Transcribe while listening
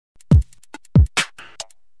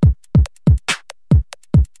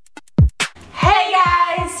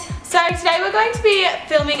today we're going to be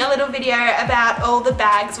filming a little video about all the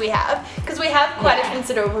bags we have, because we have quite a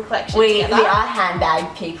considerable collection together. We are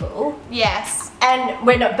handbag people. Yes. And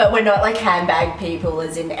we're not like handbag people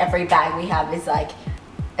as in every bag we have is like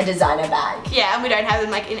a designer bag. Yeah, and we don't have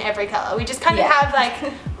them like in every colour. We just kind of have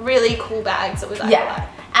like really cool bags that we like a lot.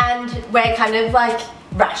 And we're kind of like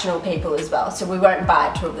rational people as well, so we won't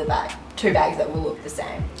buy two bags that will look the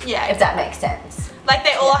same. Yeah. If that makes sense. Like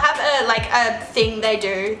they all have a thing they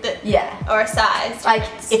do that or a size. Like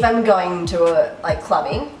if I'm going to a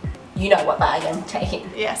clubbing, you know what bag I'm taking.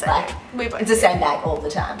 Yes, like, I do. We both it's the same bag all the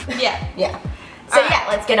time. Yeah. Yeah. So yeah,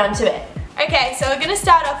 let's get on to it. Okay, so we're gonna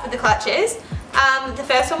start off with the clutches. The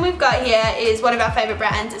first one we've got here is one of our favourite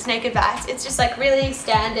brands. It's Llb'S. It's just like really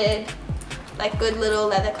standard, like good little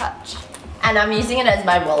leather clutch. And I'm using it as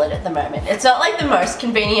my wallet at the moment. It's not like the most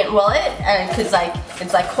convenient wallet, because like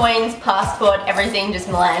it's like coins, passport, everything just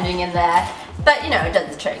melandering in there. But you know, it does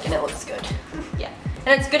the trick and it looks good. Yeah.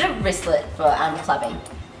 And it's good a wristlet for clubbing,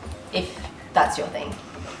 if that's your thing.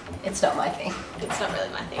 It's not my thing. It's not really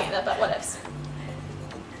my thing either, but what else?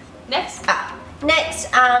 Next. Next,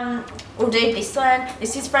 we'll do this one.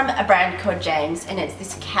 This is from a brand called Llb'S, and it's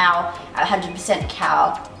this 100%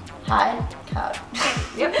 cow hide.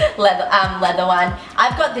 Yep. leather one.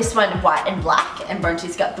 I've got this one white and black, and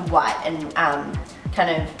Bronte's got the white and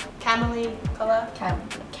kind of camely colour.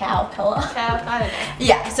 Cow colour. Cow, I don't know.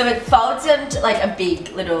 Yeah, so it folds into like a big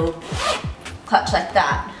little clutch like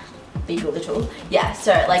that. Big little. Yeah,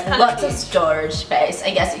 so like lots of storage space.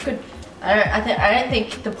 I guess you could. I don't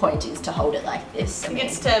think the point is to hold it like this.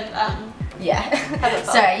 It's to yeah. Have it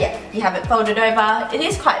so yeah, you have it folded over. It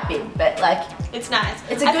is quite big, but like it's nice.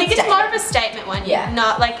 It's a good it's more of a statement one. Yeah.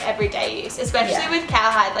 Not like everyday use, especially with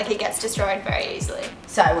cowhide. Like it gets destroyed very easily.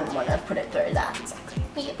 So I wouldn't want to put it through that. Exactly.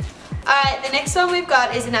 Yeah. Alright, the next one we've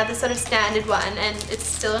got is another sort of standard one, and it's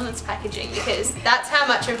still in its packaging because that's how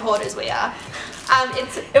much of hoarders we are.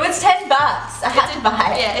 It was $10. I had to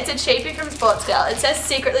buy it. Yeah, it's a cheapie from Sports Girl. It says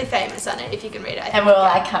secretly famous on it, if you can read it. And we were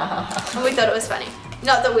like, haha. And we thought it was funny.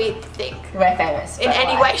 Not that we think we're famous in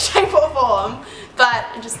any way, shape or form, but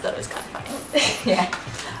I just thought it was kind of funny. Yeah.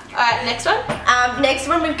 Alright, next one. Next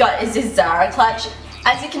one we've got is this Zara clutch.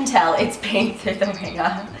 As you can tell, it's been through the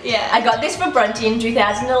ringer. Yeah. I got this for Bronte in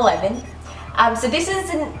 2011. So this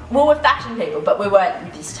isn't, well, we're fashion people, but we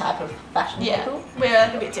weren't this type of fashion people. We're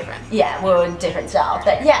like a bit different. Yeah, we were a different style.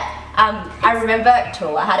 But yeah, I remember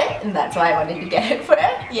Tula had it, and that's why I wanted to get it for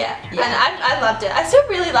her. Yeah, and I loved it. I still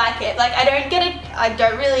really like it. Like, I don't get it, I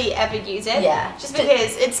don't really ever use it. Yeah. Just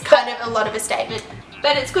because it's kind of a lot of a statement.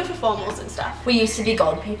 But it's good for formals and stuff. We used to be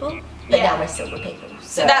gold people, but now we're silver people.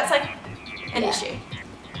 So that's like an issue.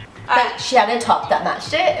 But she had a top that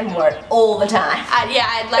matched it and wore it all the time.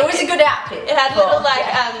 It was a good outfit. It had little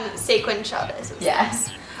like sequin shoulders. Yes.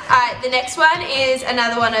 Alright, the next one is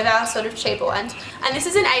another one of our sort of cheaper ones, and this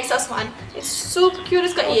is an ASOS one. It's super cute.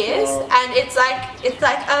 It's got ears, and it's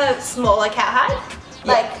like a smaller cowhide.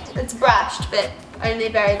 Like it's brushed, but only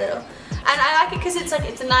very little. And I like it because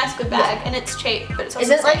it's a nice good bag and it's cheap, but it's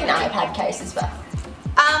also. Is it like an iPad case as well?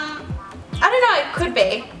 I don't know. It could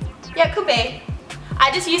be. Yeah, it could be.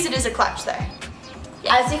 I just use it as a clutch though.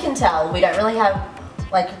 Yeah. As you can tell, we don't really have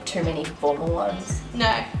like too many formal ones. No.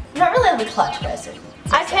 I'm not really a clutch person.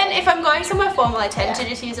 If I'm going somewhere formal, I tend to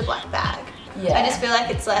just use a black bag. Yeah. I just feel like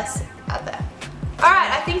it's less out there.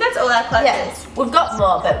 Alright, I think that's all our clutches. Yeah. We've got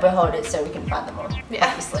more, but we'll hold it so we can find them all,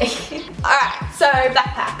 obviously. Alright, so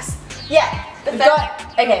backpacks. Yeah.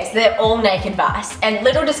 Okay, so they're all Naked Vice. And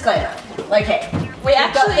little disclaimer, okay. We've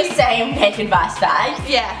got the same Naked Vice bag.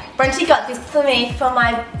 Yeah. Bronte got this for me for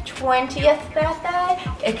my 20th birthday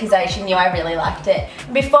because she knew I really liked it.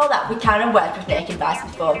 Before that, we kind of worked with Naked Vice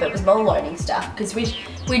before, but it was more loaning stuff because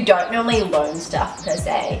we don't normally loan stuff per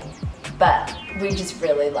se, but we just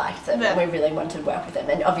really liked them and we really wanted to work with them.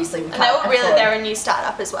 And obviously we can't they're a new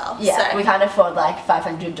startup as well. Yeah, so we can't afford like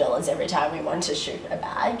 $500 every time we want to shoot a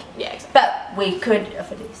bag. Yeah, exactly. But we could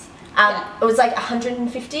afford this. It was like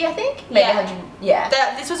 150, I think. Maybe 100. Yeah.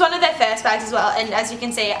 This was one of their first bags as well, and as you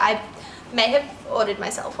can see, I may have ordered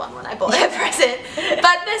myself one when I bought her present,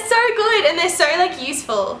 but they're so good and they're so like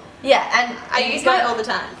useful. Yeah, and I use mine all the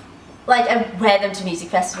time. Like I wear them to music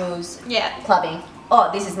festivals. Yeah. Clubbing. Oh,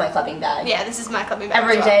 this is my clubbing bag. Yeah, this is my clubbing bag.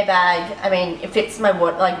 Everyday bag. I mean, it fits my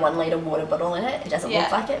like 1 litre water bottle in it. It doesn't look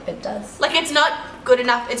like it, but it does. Like it's not good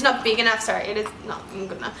enough. It's not big enough. Sorry, it is not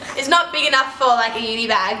good enough. It's not big enough for like a uni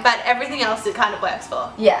bag, but everything else it kind of works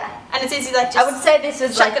for. Yeah. And it's easy like just. I would say this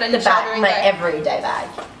is like the bag, my everyday bag.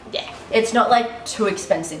 Yeah. It's not like too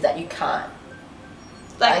expensive that you can't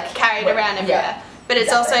like carry it around everywhere. Yeah, but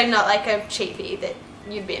it's also not like a cheapie that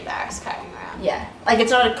you'd be embarrassed carrying around. Yeah. Like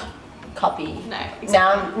it's not a copy. No,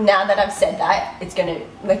 exactly. Now that I've said that, it's gonna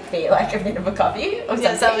like be like a bit of a copy or something.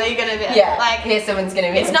 Yeah, something gonna be yeah, like here someone's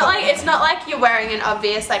gonna be. It's not like you're wearing an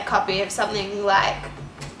obvious like copy of something like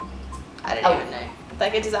I don't even know,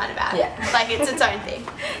 like a designer bag. Yeah, like it's its own thing.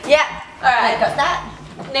 Yeah. All right, I got that.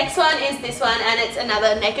 Next one is this one, and it's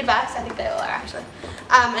another naked bags. I think they all are actually.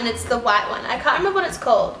 And it's the white one. I can't remember what it's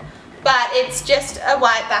called, but it's just a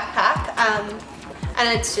white backpack.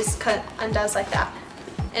 And it's just kind of undoes like that,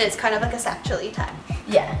 and it's kind of like a satchel-y type.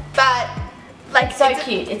 Yeah. But like so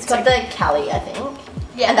cute. It's got the Cali, I think.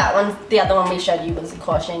 Yeah. And that one, the other one we showed you was a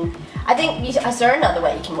caution. I think I saw another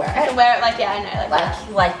way you can wear it. You can wear it like I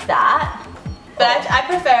know, like that. But I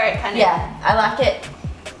prefer it kind of. Yeah, I like it.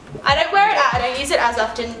 I don't wear it out. I don't use it as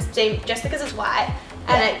often just because it's white,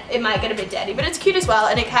 and it might get a bit dirty. But it's cute as well,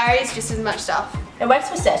 and it carries just as much stuff. It works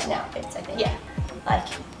for certain outfits, I think. Yeah. Like,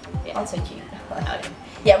 that's so cute.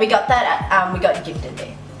 Yeah, we got that at, we got gifted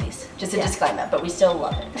this. Just a disclaimer, but we still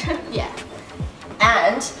love it. Yeah.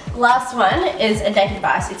 And last one is a naked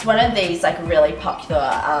advice. It's one of these like really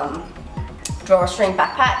popular drawstring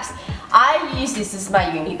backpacks. I use this as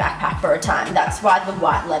my uni backpack for a time. That's why the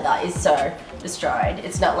white leather is so destroyed.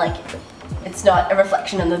 It's not a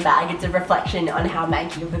reflection on the bag, it's a reflection on how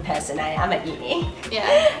manky of a person I am at uni.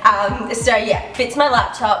 Yeah. So yeah, fits my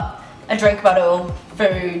laptop, a drink bottle,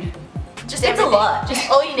 food. Just it's a lot. Just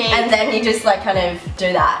all you need. And then you just like kind of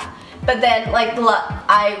do that. But then like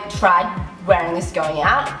I tried wearing this going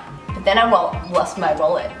out, but then I lost my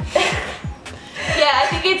wallet. Yeah, I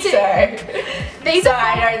think it's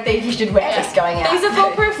I don't think you should wear this going out. These are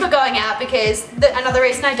foolproof for going out because another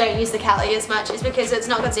reason I don't use the Cali as much is because it's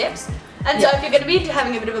not got zips. And so if you're going to be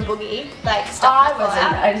having a bit of a boogie, like stuff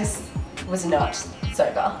I just was not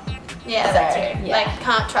sober. Yeah, so, that's true. Yeah. Like,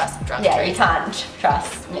 can't trust drunk Yeah, you can't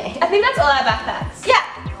trust me. I think that's all our backpacks. Yeah.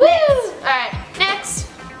 Woo! Alright, next.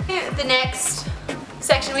 The next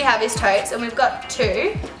section we have is totes, and we've got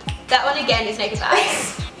two. That one again is naked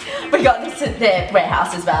bags. We got this at the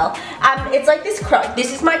warehouse as well. It's like this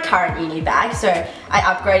this is my current uni bag, so I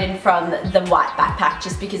upgraded from the white backpack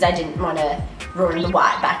just because I didn't want to ruin the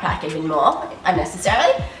white backpack even more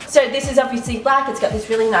unnecessarily. So this is obviously black. It's got this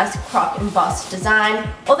really nice croc embossed design.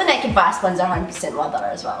 All the Naked Vice ones are 100% leather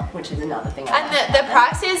as well, which is another thing I like. And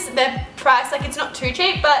the price, like it's not too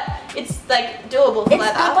cheap, but it's like doable for leather.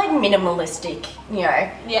 It's got like minimalistic, you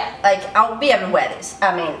know. Yeah. Like I'll be able to wear this.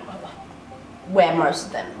 I mean, wear most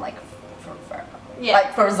of them like for forever. Yeah.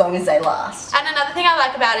 Like for as long as they last. And another thing I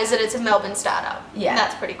like about it is that it's a Melbourne startup. Yeah. And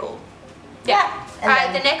that's pretty cool. Yeah.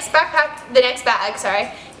 Alright, the next bag,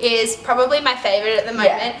 sorry, is probably my favourite at the moment.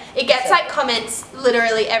 Yeah. It gets like comments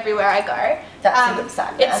literally everywhere I go. That's a good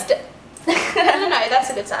sign. No, that's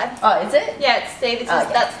a good sign. Oh, is it? Yeah,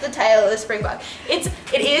 that's the tail of the springbok. It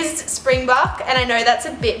is springbok, and I know that's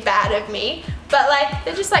a bit bad of me, but like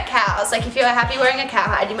they're just like cows. Like if you're happy wearing a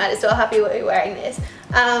cowhide, you might as well happy wearing this.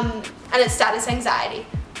 And it's status anxiety.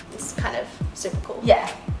 It's kind of super cool.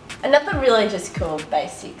 Yeah. Another really just cool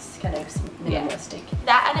basics, kind of minimalistic.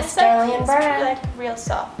 That and Australian brand. Like real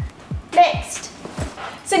soft. Next.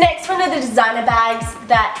 So next one are the designer bags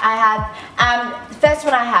that I have. The first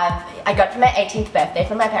one I got for my 18th birthday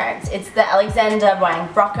from my parents. It's the Alexander Wang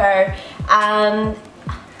Brocco.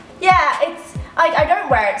 Yeah, it's I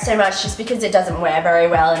don't wear it so much just because it doesn't wear very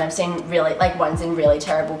well, and I've seen really ones in really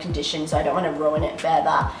terrible condition, so I don't want to ruin it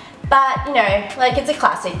further. But you know, like it's a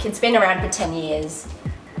classic. It's been around for 10 years.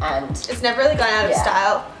 And it's never really gone out of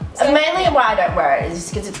style. So mainly why I don't wear it is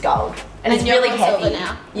just because it's gold and it's really heavy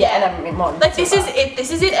now. Yeah, and I'm more like this is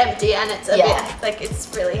it empty, and it's a bit like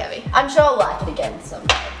it's really heavy. I'm sure I'll like it again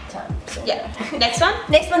sometime. So yeah. Next one.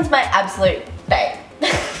 Next one's my absolute fave.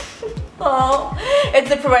 Oh, it's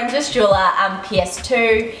the Proenza Stula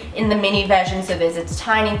PS2 in the mini version. So there's a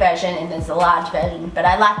tiny version and there's a large version, but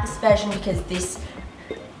I like this version because this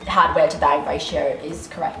hardware to bag ratio is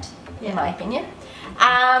correct in my opinion.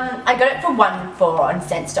 I got it for $1.4 on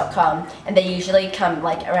Sense.com, and they usually come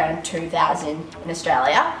like around 2,000 in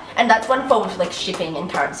Australia, and that's $1.4 with like shipping and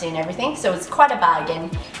currency and everything, so it's quite a bargain.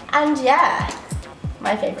 And yeah,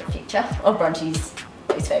 my favourite feature, or Bronte's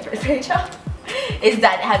least favourite feature, is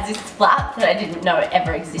that it has this flap that I didn't know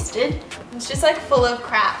ever existed. It's just like full of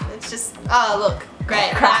crap. It's just, oh look,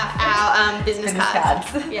 great, our business cards.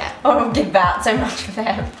 Yeah. Oh, we'll give out so much for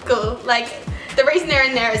them. Cool. Like, the reason they're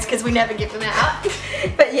in there is because we never give them out.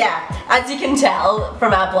 But yeah, as you can tell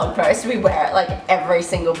from our blog post, we wear it like every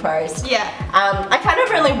single post. Yeah. I kind of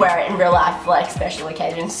only wear it in real life for like special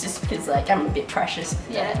occasions just because like I'm a bit precious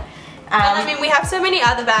with it. And I mean, we have so many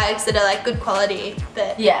other bags that are like good quality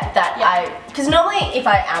that... because normally if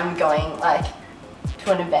I am going like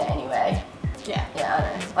to an event anyway, Yeah. Yeah,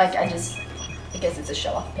 I know. Like, I guess it's a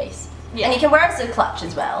show-off piece. Yeah. And you can wear it as a clutch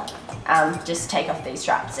as well. Just take off these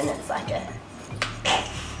straps and it's like a...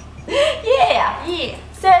 yeah. Yeah.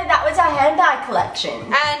 So that was our handbag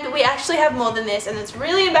collection. And we actually have more than this, and it's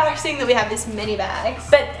really embarrassing that we have this many bags.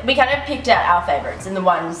 But we kind of picked out our favourites and the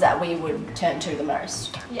ones that we would turn to the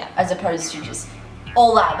most. Yeah. As opposed to just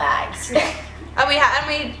all our bags. And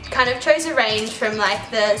we kind of chose a range from like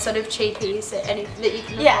the sort of cheapies that you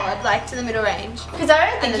can afford, like to the middle range. Because I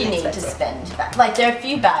don't think you need to spend, like there are a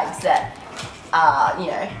few bags that are, you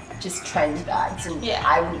know, just trend bags, and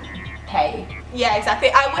I wouldn't pay. Yeah, exactly.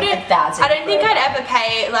 I don't think I'd ever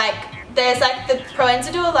pay, like, there's like the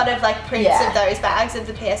Proenza do a lot of like prints of those bags, of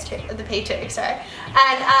the PS2, of the P2, sorry.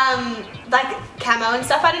 And like camo and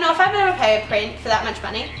stuff. I don't know if I'd ever pay a print for that much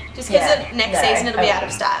money, just because next season it'll be out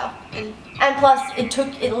of style. And plus it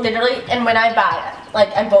literally, and when I buy it, like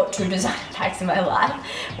I bought 2 designer bags in my life,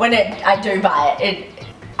 when I do buy it,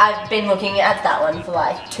 I've been looking at that one for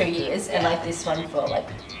like 2 years, and like this one for like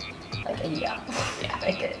a year. Yeah.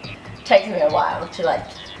 Like it takes me a while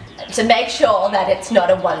to make sure that it's not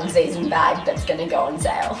a one season bag that's gonna go on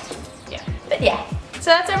sale. Yeah. But yeah. So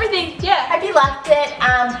that's everything. Yeah. Hope you liked it.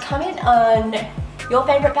 Comment on your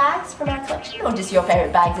favourite bags from our collection, or just your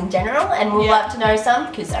favourite bags in general, and we'll love to know some,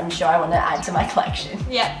 because I'm sure I want to add to my collection.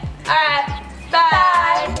 Yeah. Alright.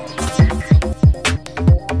 Bye.